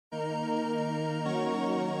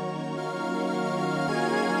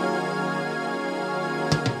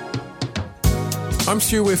I'm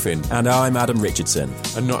Stu Whiffin. And I'm Adam Richardson.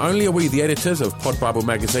 And not only are we the editors of Pod Bible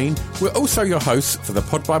magazine, we're also your hosts for the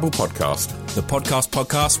Pod Bible podcast. The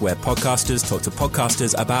podcast where podcasters talk to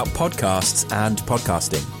podcasters about podcasts and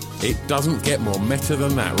podcasting. It doesn't get more meta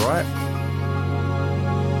than that, right?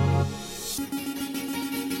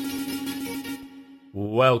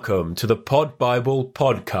 Welcome to the Pod Bible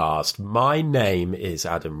podcast. My name is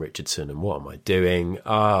Adam Richardson, and what am I doing?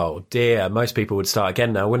 Oh dear, most people would start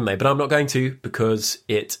again now, wouldn't they? But I'm not going to, because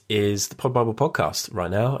it is the Pod Bible podcast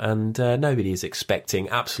right now, and nobody is expecting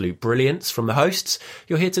absolute brilliance from the hosts.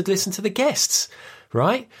 You're here to listen to the guests,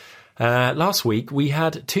 right? Last week we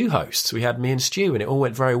had two hosts. We had me and Stu, and it all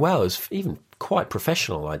went very well. It was even quite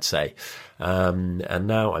professional, I'd say. And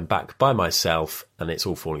now I'm back by myself, and it's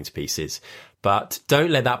all falling to pieces. But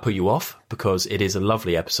don't let that put you off, because it is a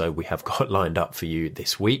lovely episode we have got lined up for you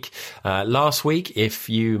this week. Last week, if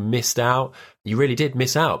you missed out, you really did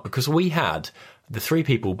miss out, because we had the three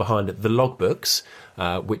people behind The Logbooks,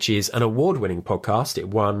 which is an award-winning podcast. It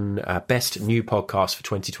won Best New Podcast for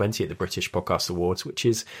 2020 at the British Podcast Awards, which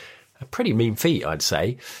is a pretty mean feat, I'd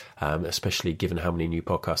say, especially given how many new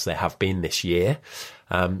podcasts there have been this year.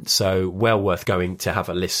 So well worth going to have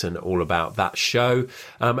a listen all about that show.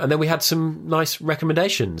 And then we had some nice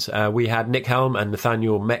recommendations. We had Nick Helm and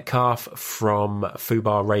Nathaniel Metcalf from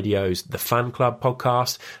Fubar Radio's The Fan Club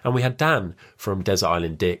podcast. And we had Dan from Desert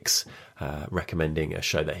Island Dicks recommending a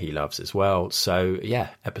show that he loves as well. So yeah,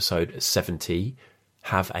 episode 70.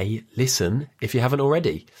 Have a listen if you haven't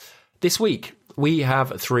already. This week, we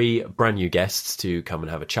have three brand new guests to come and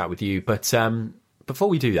have a chat with you. But before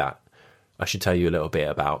we do that, I should tell you a little bit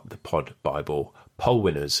about the Pod Bible poll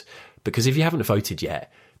winners, because if you haven't voted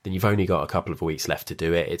yet, then you've only got a couple of weeks left to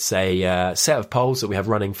do it. It's a set of polls that we have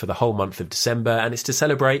running for the whole month of December, and it's to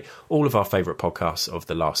celebrate all of our favourite podcasts of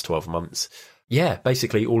the last 12 months. Yeah,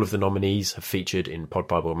 basically all of the nominees have featured in Pod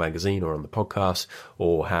Bible magazine or on the podcast,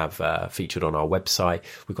 or have featured on our website.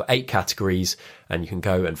 We've got 8 categories, and you can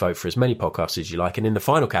go and vote for as many podcasts as you like. And in the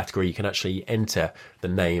final category, you can actually enter the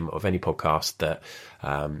name of any podcast that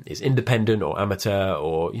is independent or amateur,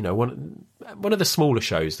 or one of the smaller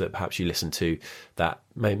shows that perhaps you listen to that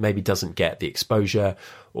maybe doesn't get the exposure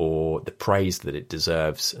or the praise that it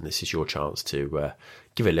deserves. And this is your chance to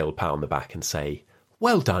give it a little pat on the back and say,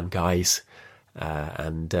 well done, guys.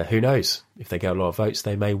 And who knows, if they get a lot of votes,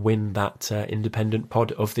 they may win that Independent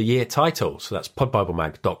Pod of the Year title. So that's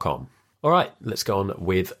podbiblemag.com. All right, let's go on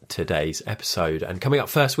with today's episode. And coming up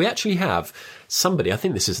first, we actually have somebody, I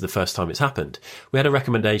think this is the first time it's happened. We had a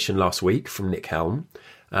recommendation last week from Nick Helm,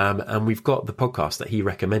 and we've got the podcast that he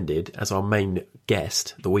recommended as our main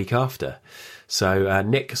guest the week after. So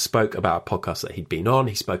Nick spoke about a podcast that he'd been on.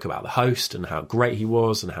 He spoke about the host and how great he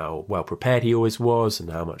was and how well prepared he always was and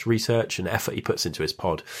how much research and effort he puts into his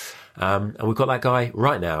pod. And we've got that guy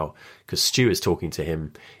right now because Stu is talking to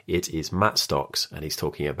him. It is Matt Stocks, and he's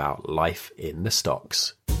talking about life in the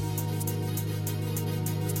stocks.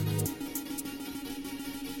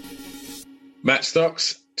 Matt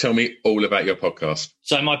Stocks, tell me all about your podcast.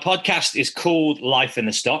 So my podcast is called Life in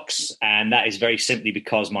the Stocks, and that is very simply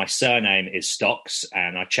because my surname is Stocks,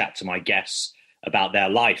 and I chat to my guests about their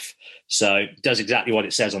life. So it does exactly what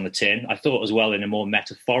it says on the tin. I thought as well, in a more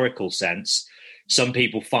metaphorical sense, some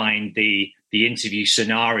people find the interview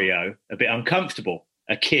scenario a bit uncomfortable,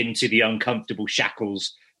 akin to the uncomfortable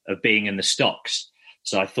shackles of being in the stocks.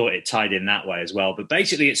 So I thought it tied in that way as well. But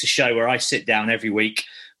basically, it's a show where I sit down every week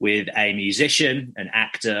with a musician, an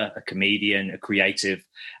actor, a comedian, a creative,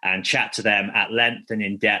 and chat to them at length and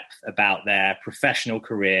in depth about their professional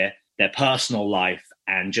career, their personal life,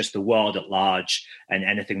 and just the world at large, and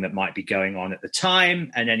anything that might be going on at the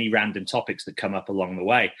time, and any random topics that come up along the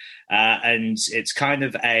way. And it's kind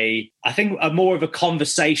of a more of a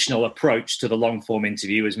conversational approach to the long form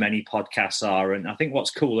interview, as many podcasts are. And I think what's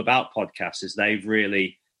cool about podcasts is they've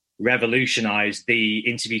really revolutionized the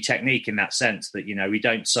interview technique in that sense that, we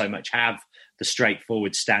don't so much have the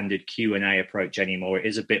straightforward standard Q&A approach anymore. It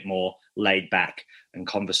is a bit more laid back and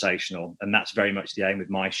conversational. And that's very much the aim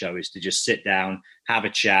with my show, is to just sit down, have a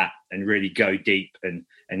chat, and really go deep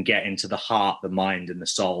and get into the heart, the mind, and the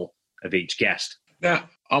soul of each guest. Now,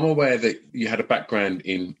 I'm aware that you had a background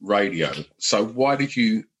in radio. So why did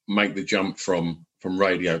you make the jump from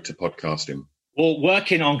radio to podcasting? Well,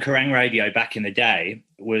 working on Kerrang Radio back in the day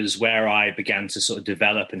was where I began to sort of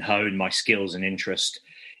develop and hone my skills and interest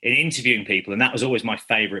in interviewing people. And that was always my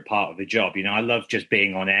favorite part of the job. I love just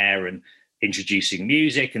being on air and introducing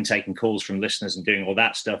music and taking calls from listeners and doing all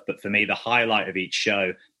that stuff. But for me, the highlight of each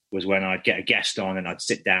show was when I'd get a guest on and I'd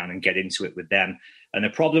sit down and get into it with them. And the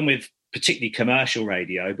problem with particularly commercial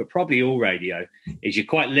radio, but probably all radio, is you're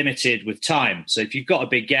quite limited with time. So if you've got a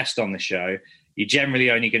big guest on the show, you're generally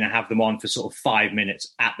only going to have them on for sort of 5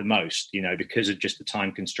 minutes at the most, because of just the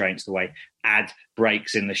time constraints, the way ad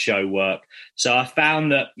breaks in the show work. So I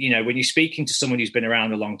found that, when you're speaking to someone who's been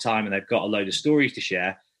around a long time and they've got a load of stories to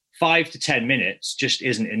share, 5 to 10 minutes just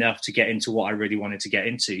isn't enough to get into what I really wanted to get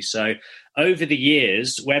into. So over the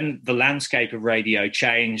years, when the landscape of radio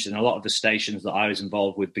changed and a lot of the stations that I was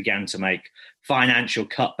involved with began to make financial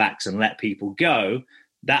cutbacks and let people go,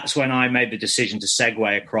 that's when I made the decision to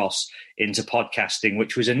segue across into podcasting,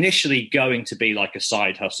 which was initially going to be like a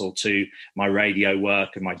side hustle to my radio work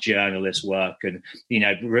and my journalist work and,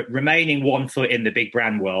 remaining one foot in the big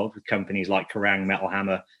brand world with companies like Kerrang, Metal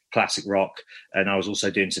Hammer, Classic Rock. And I was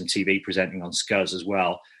also doing some TV presenting on Scuzz as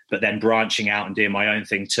well, but then branching out and doing my own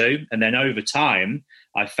thing too. And then over time,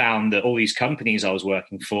 I found that all these companies I was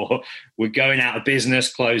working for were going out of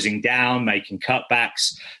business, closing down, making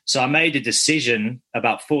cutbacks. So I made a decision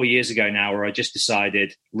about 4 years ago now where I just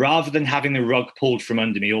decided, rather than having the rug pulled from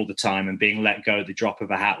under me all the time and being let go at the drop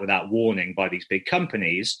of a hat without warning by these big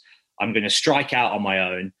companies, I'm going to strike out on my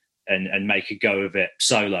own and make a go of it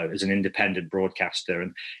solo as an independent broadcaster.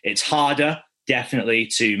 And it's harder, definitely,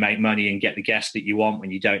 to make money and get the guests that you want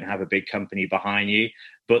when you don't have a big company behind you.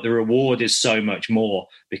 But the reward is so much more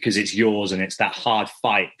because it's yours and it's that hard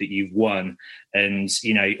fight that you've won. And,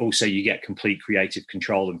 also you get complete creative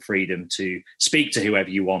control and freedom to speak to whoever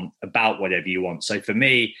you want about whatever you want. So for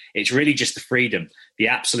me, it's really just the freedom, the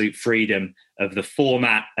absolute freedom of the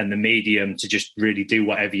format and the medium to just really do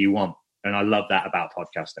whatever you want. And I love that about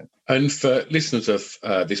podcasting. And for listeners of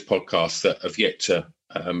this podcast that have yet to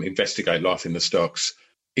investigate life in the stocks,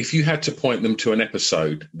 if you had to point them to an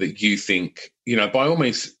episode that you think, by all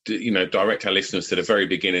means, direct our listeners to the very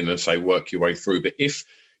beginning and say, work your way through. But if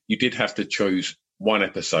you did have to choose one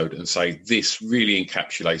episode and say, this really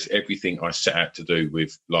encapsulates everything I set out to do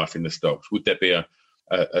with life in the stocks, would there be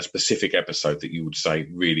a specific episode that you would say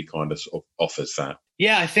really kind of sort of offers that?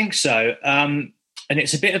 Yeah, I think so. And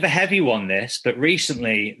it's a bit of a heavy one, this, but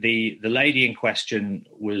recently the lady in question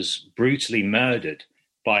was brutally murdered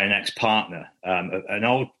by an ex-partner, an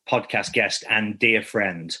old podcast guest and dear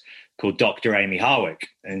friend called Dr. Amy Harwick.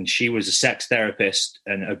 And she was a sex therapist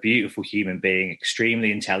and a beautiful human being,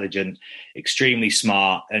 extremely intelligent, extremely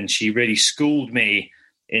smart. And she really schooled me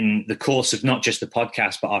in the course of not just the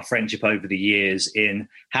podcast, but our friendship over the years in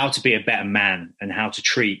how to be a better man and how to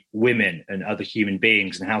treat women and other human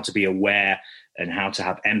beings and how to be aware and how to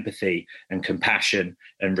have empathy and compassion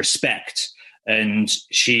and respect. And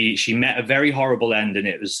she met a very horrible end, and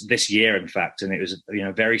it was this year, in fact, and it was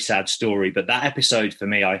a very sad story. But that episode for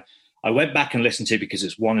me, I went back and listened to because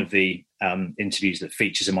it's one of the interviews that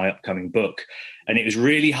features in my upcoming book. And it was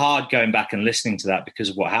really hard going back and listening to that because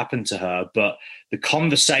of what happened to her. But the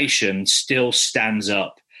conversation still stands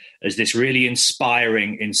up as this really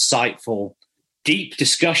inspiring, insightful, deep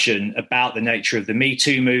discussion about the nature of the Me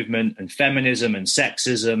Too movement and feminism and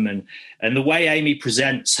sexism. And the way Amy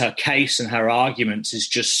presents her case and her arguments is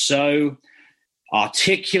just so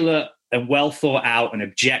articulate and well thought out and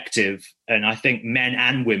objective. And I think men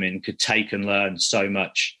and women could take and learn so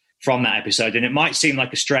much from that episode. And it might seem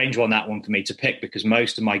like a strange one, that one for me to pick, because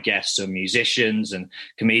most of my guests are musicians and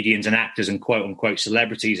comedians and actors and quote unquote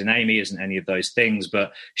celebrities. And Amy isn't any of those things,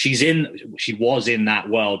 but she was in that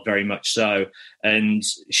world very much so. And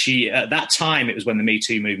she, at that time, it was when the Me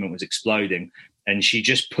Too movement was exploding. And she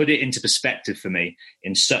just put it into perspective for me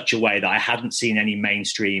in such a way that I hadn't seen any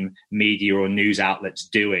mainstream media or news outlets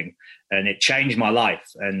doing. And it changed my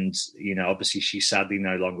life. And, obviously she's sadly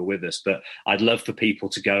no longer with us, but I'd love for people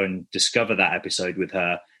to go and discover that episode with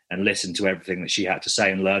her and listen to everything that she had to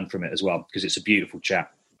say and learn from it as well, because it's a beautiful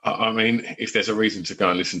chat. I mean, if there's a reason to go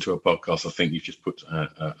and listen to a podcast, I think you've just put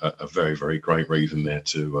a very, very great reason there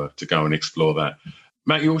to go and explore that.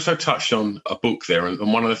 Matt, you also touched on a book there,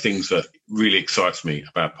 and one of the things that really excites me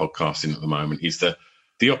about podcasting at the moment is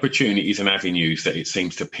the opportunities and avenues that it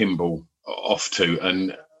seems to pinball off to,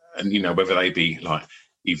 and whether they be like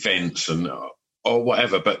events or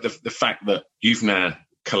whatever. But the fact that you've now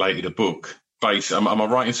collated a book based, am I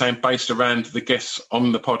right in saying based around the guests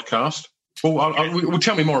on the podcast? Well,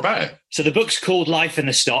 tell me more about it. So the book's called Life in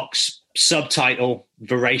the Stocks. Subtitle,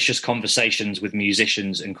 Voracious Conversations with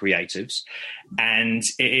Musicians and Creatives. And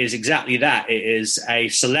it is exactly that. It is a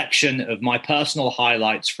selection of my personal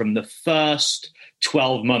highlights from the first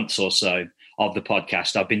 12 months or so of the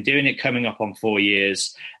podcast. I've been doing it coming up on 4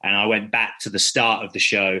 years, and I went back to the start of the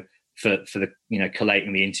show for the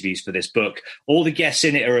collating the interviews for this book. All the guests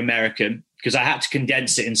in it are American because I had to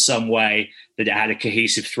condense it in some way that it had a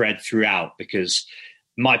cohesive thread throughout, because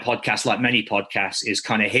my podcast, like many podcasts, is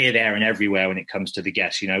kind of here, there, and everywhere when it comes to the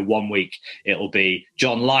guests. You know, one week it'll be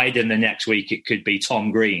John Lydon, the next week it could be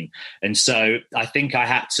Tom Green. And so I think I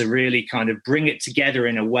had to really kind of bring it together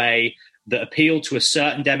in a way that appealed to a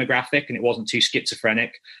certain demographic and it wasn't too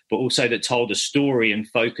schizophrenic, but also that told a story and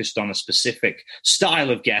focused on a specific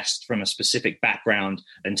style of guest from a specific background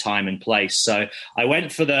and time and place. So I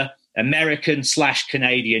went for the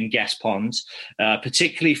American/Canadian guest ponds,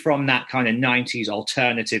 particularly from that kind of 90s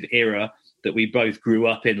alternative era that we both grew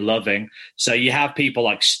up in loving. So you have people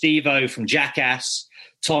like Steve-O from Jackass,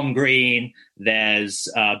 Tom Green, there's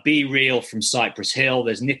Be Real from Cypress Hill,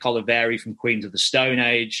 there's Nick Oliveri from Queens of the Stone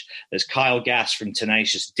Age, there's Kyle Gass from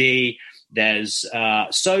Tenacious D, there's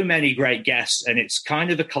so many great guests, and it's kind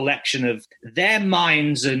of a collection of their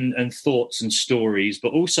minds and thoughts and stories,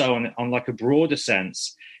 but also on like a broader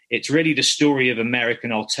sense, it's really the story of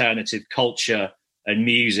American alternative culture and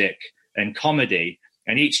music and comedy,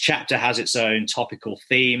 and each chapter has its own topical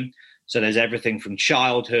theme. So there's everything from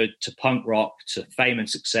childhood to punk rock to fame and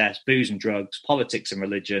success, booze and drugs, politics and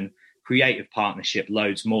religion, creative partnership,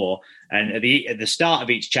 loads more. And at the start of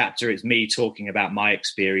each chapter, it's me talking about my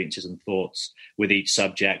experiences and thoughts with each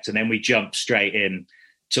subject. And then we jump straight in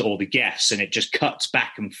to all the guests, and it just cuts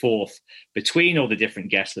back and forth between all the different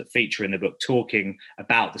guests that feature in the book talking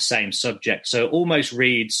about the same subject. So it almost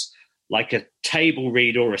reads like a table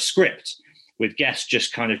read or a script, with guests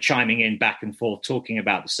just kind of chiming in back and forth, talking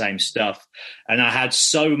about the same stuff. And I had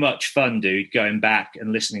so much fun, dude, going back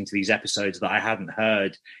and listening to these episodes that I hadn't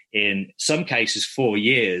heard in some cases 4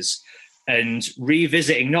 years, and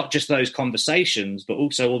revisiting not just those conversations, but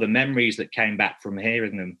also all the memories that came back from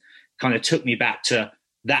hearing them kind of took me back to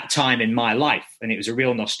that time in my life. And it was a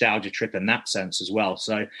real nostalgia trip in that sense as well.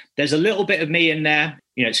 So there's a little bit of me in there.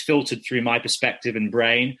 You know, it's filtered through my perspective and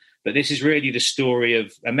brain, but this is really the story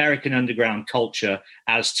of American underground culture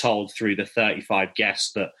as told through the 35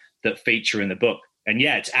 guests that feature in the book. And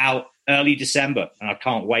yeah, it's out early December, and I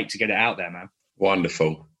can't wait to get it out there, man.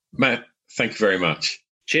 Wonderful. Matt, thank you very much.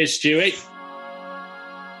 Cheers, Stewie.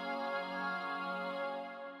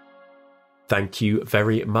 Thank you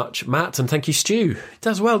very much, Matt, and thank you, Stu. He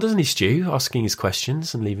does well, doesn't he, Stu? Asking his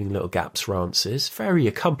questions and leaving little gaps for answers. Very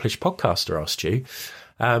accomplished podcaster, our Stu.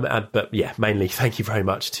 But yeah, mainly thank you very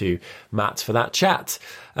much to Matt for that chat.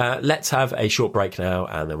 Let's have a short break now,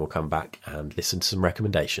 and then we'll come back and listen to some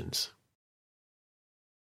recommendations.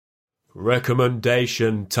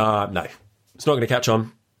 Recommendation time. No, it's not going to catch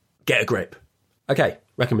on. Get a grip. Okay,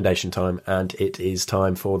 recommendation time, and it is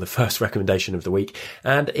time for the first recommendation of the week,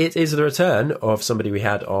 and it is the return of somebody we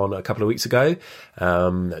had on a couple of weeks ago,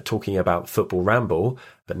 talking about Football Ramble,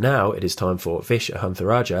 but now it is time for Vish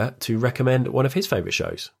Ahantharaja to recommend one of his favourite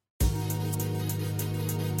shows.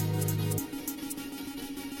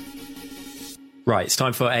 Right, it's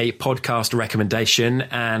time for a podcast recommendation,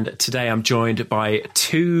 and today I'm joined by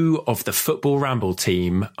two of the Football Ramble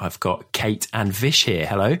team. I've got Kate and Vish here.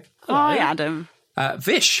 Hello. Hi, Adam.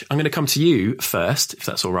 Vish, I'm going to come to you first, if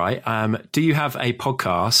that's all right. Do you have a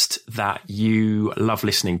podcast that you love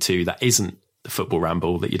listening to that isn't the Football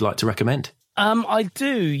Ramble that you'd like to recommend? I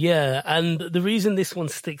do, yeah. And the reason this one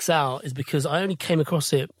sticks out is because I only came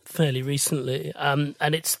across it fairly recently. And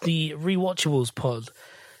it's the Rewatchables pod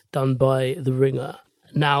done by The Ringer.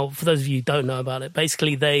 Now, for those of you who don't know about it,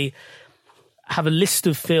 basically they have a list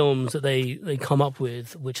of films that they come up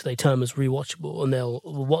with, which they term as rewatchable, and they'll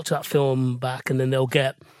watch that film back, and then they'll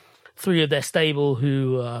get three of their stable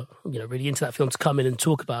who are really into that film to come in and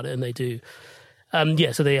talk about it, and they do.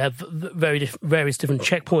 So they have various different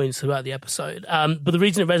checkpoints throughout the episode. But the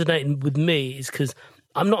reason it resonated with me is because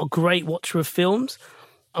I'm not a great watcher of films.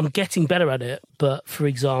 I'm getting better at it, but for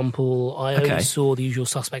example, I only saw The Usual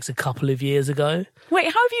Suspects a couple of years ago. Wait, how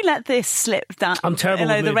have you let this slip down? I'm terrible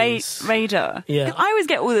with movies. The radar. Yeah. I always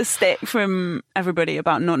get all the stick from everybody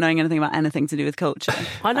about not knowing anything about anything to do with culture.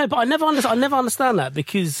 I know, but I never understand that,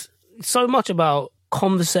 because so much about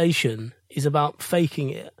conversation is about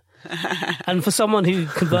faking it. And for someone who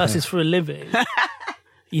converses for a living,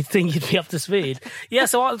 you'd think you'd be up to speed. Yeah,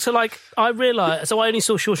 so I realised... So I only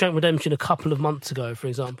saw Shawshank Redemption a couple of months ago, for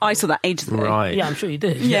example. I saw that ages ago. Right. Yeah, I'm sure you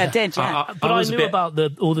did. Yeah, did, yeah. But I knew about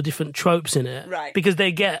all the different tropes in it. Right. Because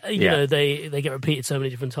they get, they get repeated so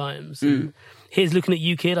many different times. Here's looking at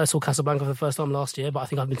you, kid. I saw Casablanca for the first time last year, but I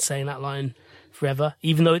think I've been saying that line forever,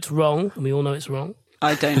 even though it's wrong, and we all know it's wrong.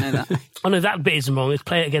 I don't know that. I know that bit isn't wrong. It's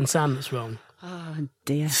Play It Again, Sam that's wrong. Oh,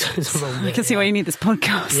 dear. It's a wrong bit, I can see why you need this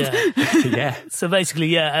podcast. Yeah. Yeah. So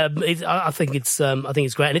basically, I think it's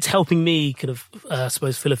great, and it's helping me kind of, I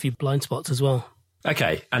suppose, fill a few blind spots as well.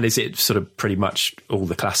 Okay, and is it sort of pretty much all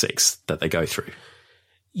the classics that they go through?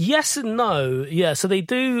 Yes and no. Yeah, so they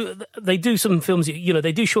do some films, you know,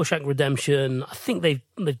 they do Shawshank Redemption. I think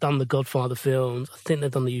they've done the Godfather films. I think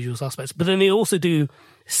they've done The Usual Suspects. But then they also do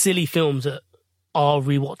silly films that are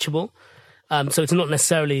rewatchable. So it's not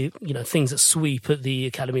necessarily, you know, things that sweep at the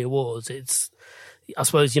Academy Awards. It's, I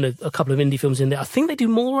suppose, you know, a couple of indie films in there. I think they do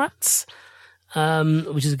Mallrats,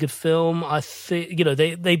 which is a good film. I think, you know,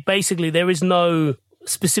 they basically, there is no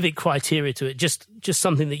specific criteria to it, just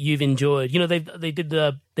something that you've enjoyed. You know, they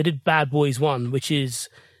did Bad Boys 1, which is,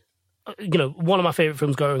 you know, one of my favorite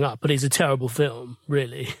films growing up, but it's a terrible film,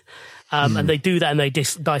 really. And they do that, and they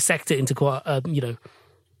dissect it into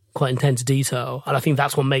quite intense detail, and I think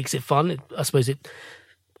that's what makes it fun. I suppose it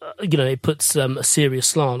puts a serious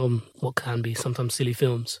slant on what can be sometimes silly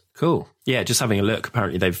films. Cool. Yeah, just having a look.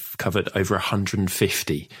 Apparently, they've covered over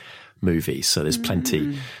 150 movies, so there's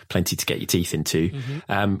plenty to get your teeth into.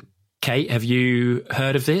 Mm-hmm. Kate, have you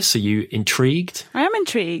heard of this? Are you intrigued? I am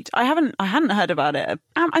intrigued. I hadn't heard about it.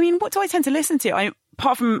 I mean, what do I tend to listen to?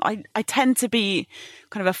 I tend to be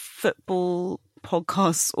kind of a football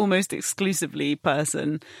podcast almost exclusively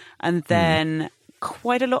person, and then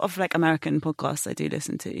quite a lot of like American podcasts I do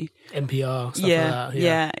listen to. NPR, stuff yeah, like that.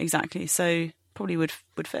 Yeah, exactly. So probably would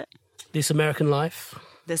fit. This American Life.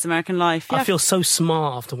 Yeah. I feel so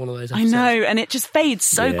smart after one of those episodes. I know, and it just fades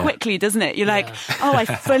so quickly, doesn't it? You're like, oh, I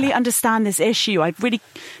fully understand this issue. I've really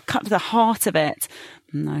cut to the heart of it.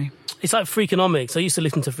 No. It's like Freakonomics. I used to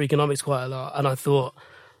listen to Freakonomics quite a lot, and I thought,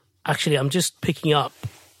 actually, I'm just picking up,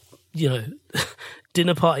 you know,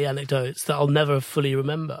 dinner party anecdotes that I'll never fully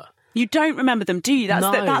remember. You don't remember them, do you?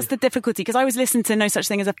 No. That's the difficulty, because I was listening to No Such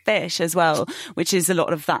Thing as a Fish as well, which is a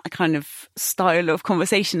lot of that kind of style of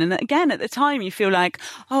conversation. And again, at the time, you feel like,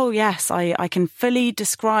 oh, yes, I can fully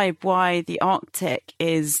describe why the Arctic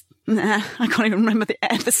is... I can't even remember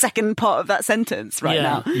the second part of that sentence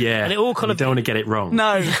now. Yeah, and it all kind of... You don't want to get it wrong.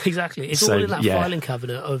 No. Exactly. It's all in that filing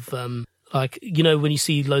cabinet of... like, you know, when you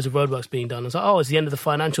see loads of roadworks being done, it's like, oh, it's the end of the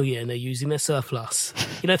financial year and they're using their surface.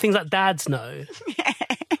 You know, things like dads know.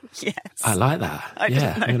 Yes. I like that.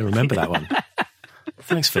 I'm going to remember that one.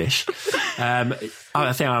 Thanks, Fish.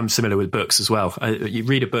 I think I'm similar with books as well. You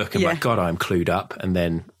read a book and, my God, I'm clued up. And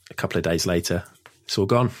then a couple of days later, it's all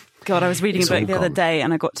gone. God, I was reading a book the other day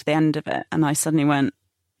and I got to the end of it and I suddenly went,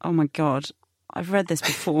 oh, my God, I've read this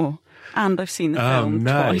before and I've seen the film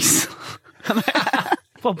twice.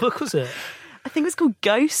 What book was it? I think it was called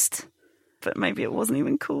Ghost, but maybe it wasn't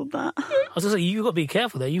even called that. I was going to say, you've got to be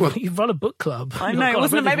careful there. You run a book club. I know, it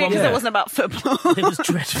wasn't maybe because it wasn't about football. It was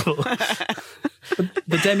dreadful.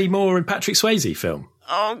 The Demi Moore and Patrick Swayze film.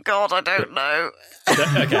 Oh, God, I don't know.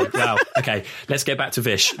 Okay, wow. Okay, let's get back to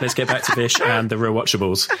Vish. Let's get back to Vish and the real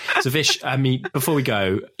watchables. So, Vish, I mean, before we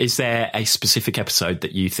go, is there a specific episode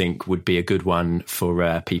that you think would be a good one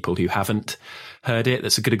for people who haven't heard it?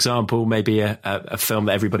 That's a good example. Maybe a film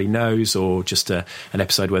that everybody knows, or just an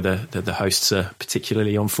episode where the hosts are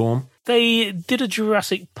particularly on form. They did a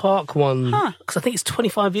Jurassic Park one, because I think it's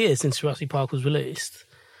 25 years since Jurassic Park was released.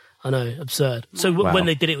 I know, absurd. So when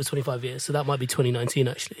they did it was 25 years, so that might be 2019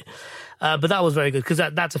 actually. But that was very good, because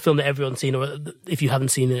that's a film that everyone's seen, or if you haven't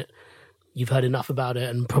seen it, you've heard enough about it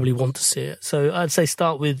and probably want to see it. So I'd say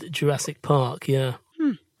start with Jurassic Park, yeah.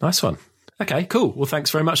 Nice one. Okay, cool. Well,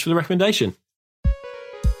 thanks very much for the recommendation.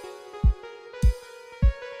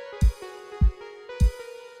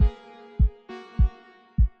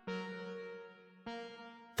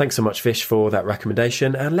 Thanks so much, Vish, for that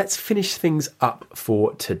recommendation. And let's finish things up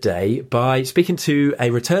for today by speaking to a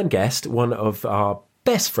return guest, one of our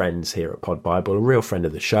best friends here at Pod Bible, a real friend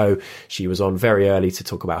of the show. She was on very early to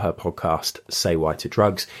talk about her podcast, Say Why to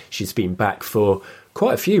Drugs. She's been back for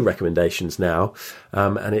quite a few recommendations now.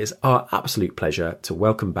 And it is our absolute pleasure to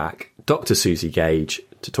welcome back Dr. Susie Gage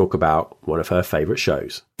to talk about one of her favourite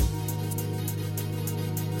shows.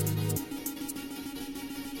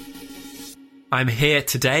 I'm here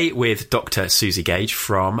today with Dr. Susie Gage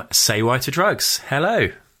from Say Why to Drugs. Hello.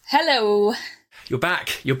 Hello. You're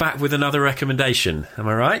back. You're back with another recommendation. Am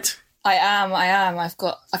I right? I am. I've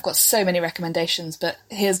got so many recommendations, but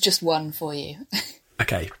here's just one for you.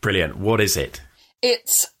 Okay, brilliant. What is it?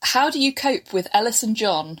 It's How Do You Cope with Ellis and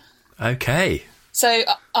John? Okay. So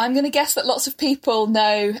I'm going to guess that lots of people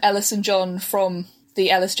know Ellis and John from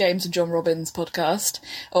the Ellis James and John Robbins podcast.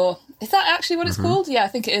 Or is that actually what it's called? Yeah, I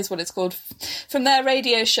think it is what it's called. From their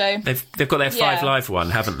radio show. They've got their 5 Live one,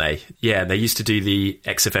 haven't they? Yeah, they used to do the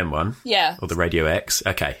XFM one. Yeah. Or the Radio X.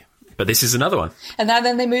 Okay. But this is another one. And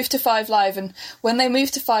then they moved to 5 Live. And when they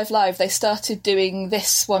moved to 5 Live, they started doing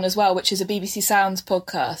this one as well, which is a BBC Sounds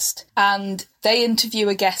podcast. And they interview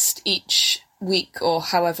a guest each week or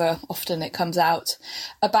however often it comes out,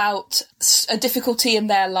 about a difficulty in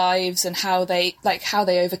their lives and how they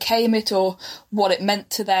overcame it or what it meant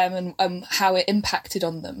to them and how it impacted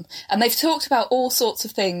on them. And they've talked about all sorts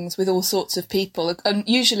of things with all sorts of people. And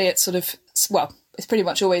usually it's sort of, well, it's pretty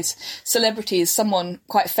much always celebrities, someone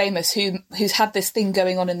quite famous who's had this thing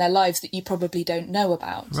going on in their lives that you probably don't know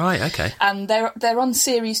about. Right, okay. And they're on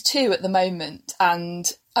series 2 at the moment,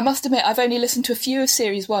 and I must admit I've only listened to a few of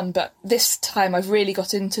series 1, but this time I've really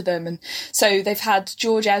got into them. And so they've had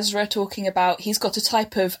George Ezra talking about, he's got a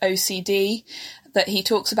type of OCD that he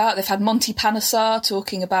talks about. They've had Monty Panesar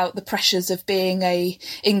talking about the pressures of being a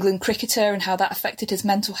England cricketer and how that affected his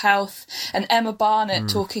mental health, and Emma Barnett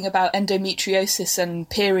talking about endometriosis and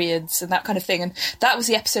periods and that kind of thing. And that was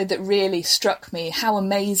the episode that really struck me, how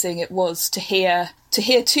amazing it was to hear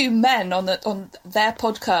two men on their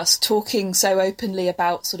podcast talking so openly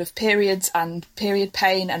about sort of periods and period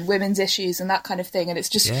pain and women's issues and that kind of thing. And it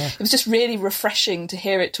was just really refreshing to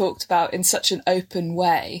hear it talked about in such an open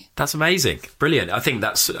way. That's amazing. Brilliant. I think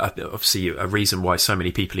that's obviously a reason why so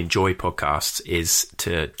many people enjoy podcasts, is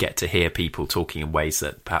to get to hear people talking in ways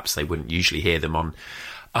that perhaps they wouldn't usually hear them on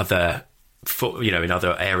other, in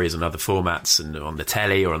other areas and other formats and on the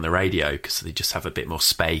telly or on the radio, because they just have a bit more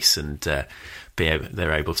space and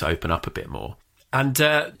they're able to open up a bit more. And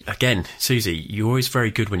again, Susie, you're always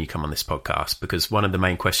very good when you come on this podcast, because one of the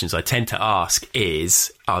main questions I tend to ask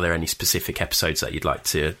is, are there any specific episodes that you'd like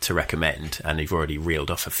to recommend? And you've already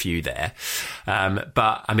reeled off a few there.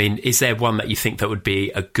 But, I mean, is there one that you think that would be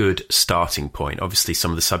a good starting point? Obviously,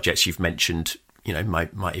 some of the subjects you've mentioned,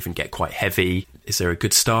 might even get quite heavy. Is there a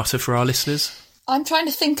good starter for our listeners? I'm trying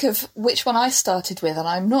to think of which one I started with, and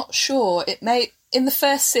I'm not sure. In the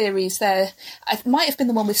first series there, it might have been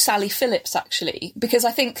the one with Sally Phillips, actually, because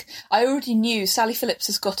I think I already knew Sally Phillips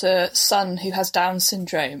has got a son who has Down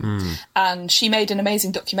syndrome, and she made an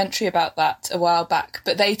amazing documentary about that a while back.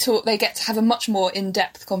 But they get to have a much more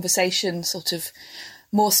in-depth conversation, sort of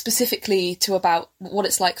more specifically about what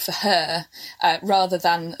it's like for her, rather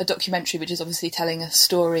than a documentary, which is obviously telling a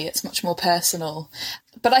story. It's much more personal.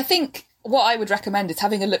 But I think what I would recommend is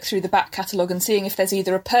having a look through the back catalogue and seeing if there's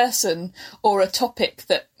either a person or a topic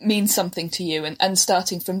that means something to you, and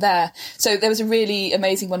starting from there. So there was a really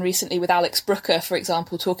amazing one recently with Alex Brooker, for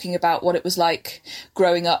example, talking about what it was like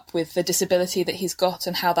growing up with the disability that he's got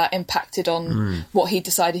and how that impacted on what he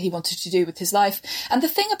decided he wanted to do with his life. And the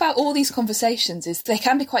thing about all these conversations is they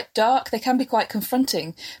can be quite dark, they can be quite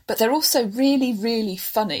confronting, but they're also really, really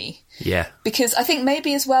funny. Yeah. Because I think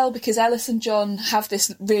maybe as well, because Ellis and John have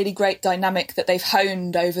this really great dynamic that they've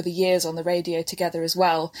honed over the years on the radio together as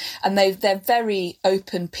well. And they're very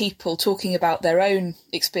open people talking about their own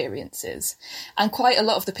experiences. And quite a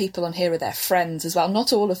lot of the people on here are their friends as well.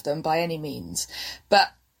 Not all of them by any means,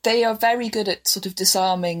 but they are very good at sort of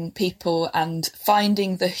disarming people and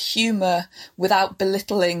finding the humour without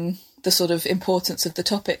belittling the sort of importance of the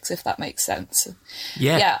topics, if that makes sense.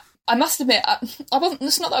 Yeah. I must admit, I wasn't.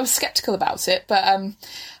 It's not that I was sceptical about it, but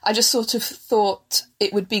I just sort of thought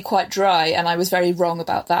it would be quite dry, and I was very wrong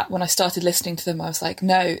about that. When I started listening to them, I was like,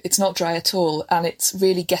 no, it's not dry at all, and it's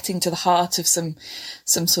really getting to the heart of some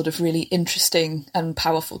sort of really interesting and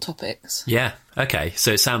powerful topics. Yeah. Okay.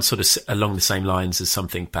 So it sounds sort of along the same lines as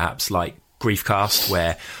something perhaps like Griefcast,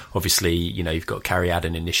 where obviously you've got Carrie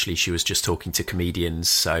Adden. Initially she was just talking to comedians,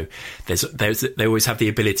 so they always have the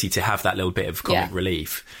ability to have that little bit of comic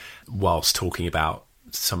relief whilst talking about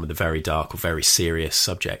some of the very dark or very serious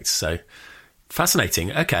subjects. So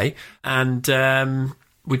fascinating. Okay. And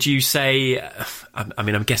would you say, I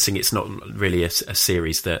mean, I'm guessing it's not really a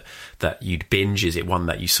series that you'd binge. Is it one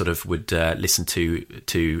that you sort of would listen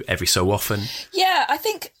to every so often? Yeah,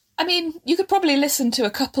 I mean, you could probably listen to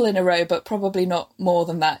a couple in a row, but probably not more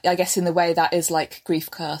than that. I guess in the way that is like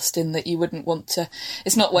Griefcast, in that you wouldn't want to.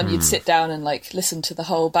 It's not one you'd sit down and like listen to the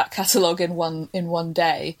whole back catalogue in one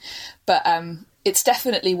day, but it's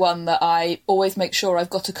definitely one that I always make sure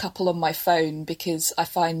I've got a couple on my phone, because I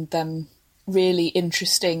find them really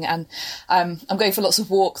interesting. And I'm going for lots of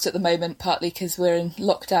walks at the moment, partly because we're in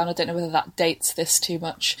lockdown. I don't know whether that dates this too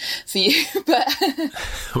much for you, but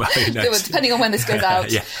well, depending on when this goes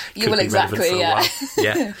out, you will exactly.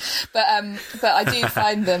 Yeah. But I do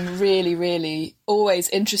find them really, really always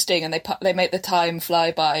interesting, and they make the time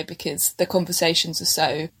fly by because the conversations are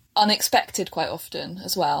so unexpected quite often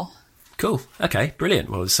as well. Cool. Okay, brilliant.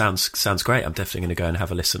 Well, it sounds great. I'm definitely going to go and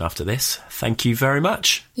have a listen after this. Thank you very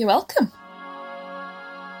much. You're welcome.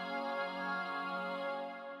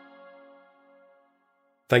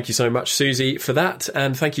 Thank you so much, Susie, for that.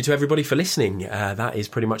 And thank you to everybody for listening. That is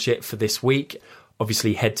pretty much it for this week.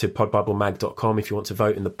 Obviously, head to podbiblemag.com if you want to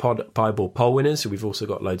vote in the Pod Bible poll winners. So we've also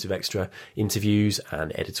got loads of extra interviews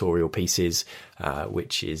and editorial pieces,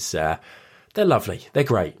 which is... they're lovely. They're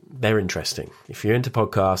great. They're interesting. If you're into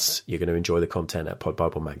podcasts, you're going to enjoy the content at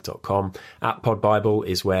podbiblemag.com. At Podbible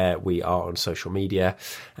is where we are on social media.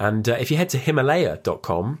 And if you head to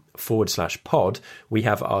himalaya.com/pod, we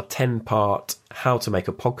have our 10-part How to Make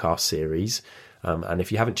a Podcast series. And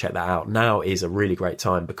if you haven't checked that out, now is a really great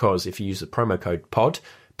time, because if you use the promo code POD,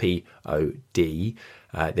 P-O-D,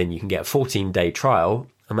 then you can get a 14-day trial.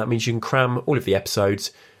 And that means you can cram all of the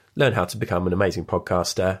episodes, learn how to become an amazing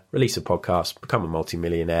podcaster, release a podcast, become a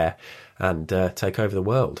multimillionaire, and take over the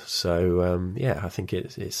world. So, I think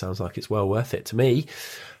it sounds like it's well worth it to me.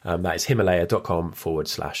 That is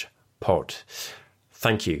himalaya.com/pod.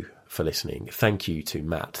 Thank you for listening. Thank you to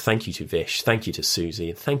Matt. Thank you to Vish. Thank you to Susie.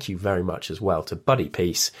 And thank you very much as well to Buddy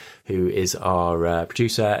Peace, who is our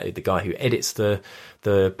producer, the guy who edits the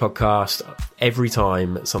podcast. Every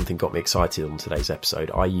time something got me excited on today's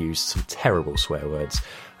episode, I used some terrible swear words.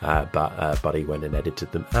 But Buddy went and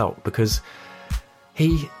edited them out, because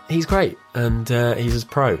he's great, and he's a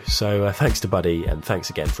pro. So thanks to Buddy, and thanks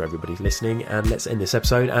again for everybody listening. And let's end this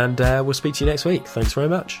episode, and we'll speak to you next week. Thanks very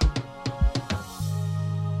much.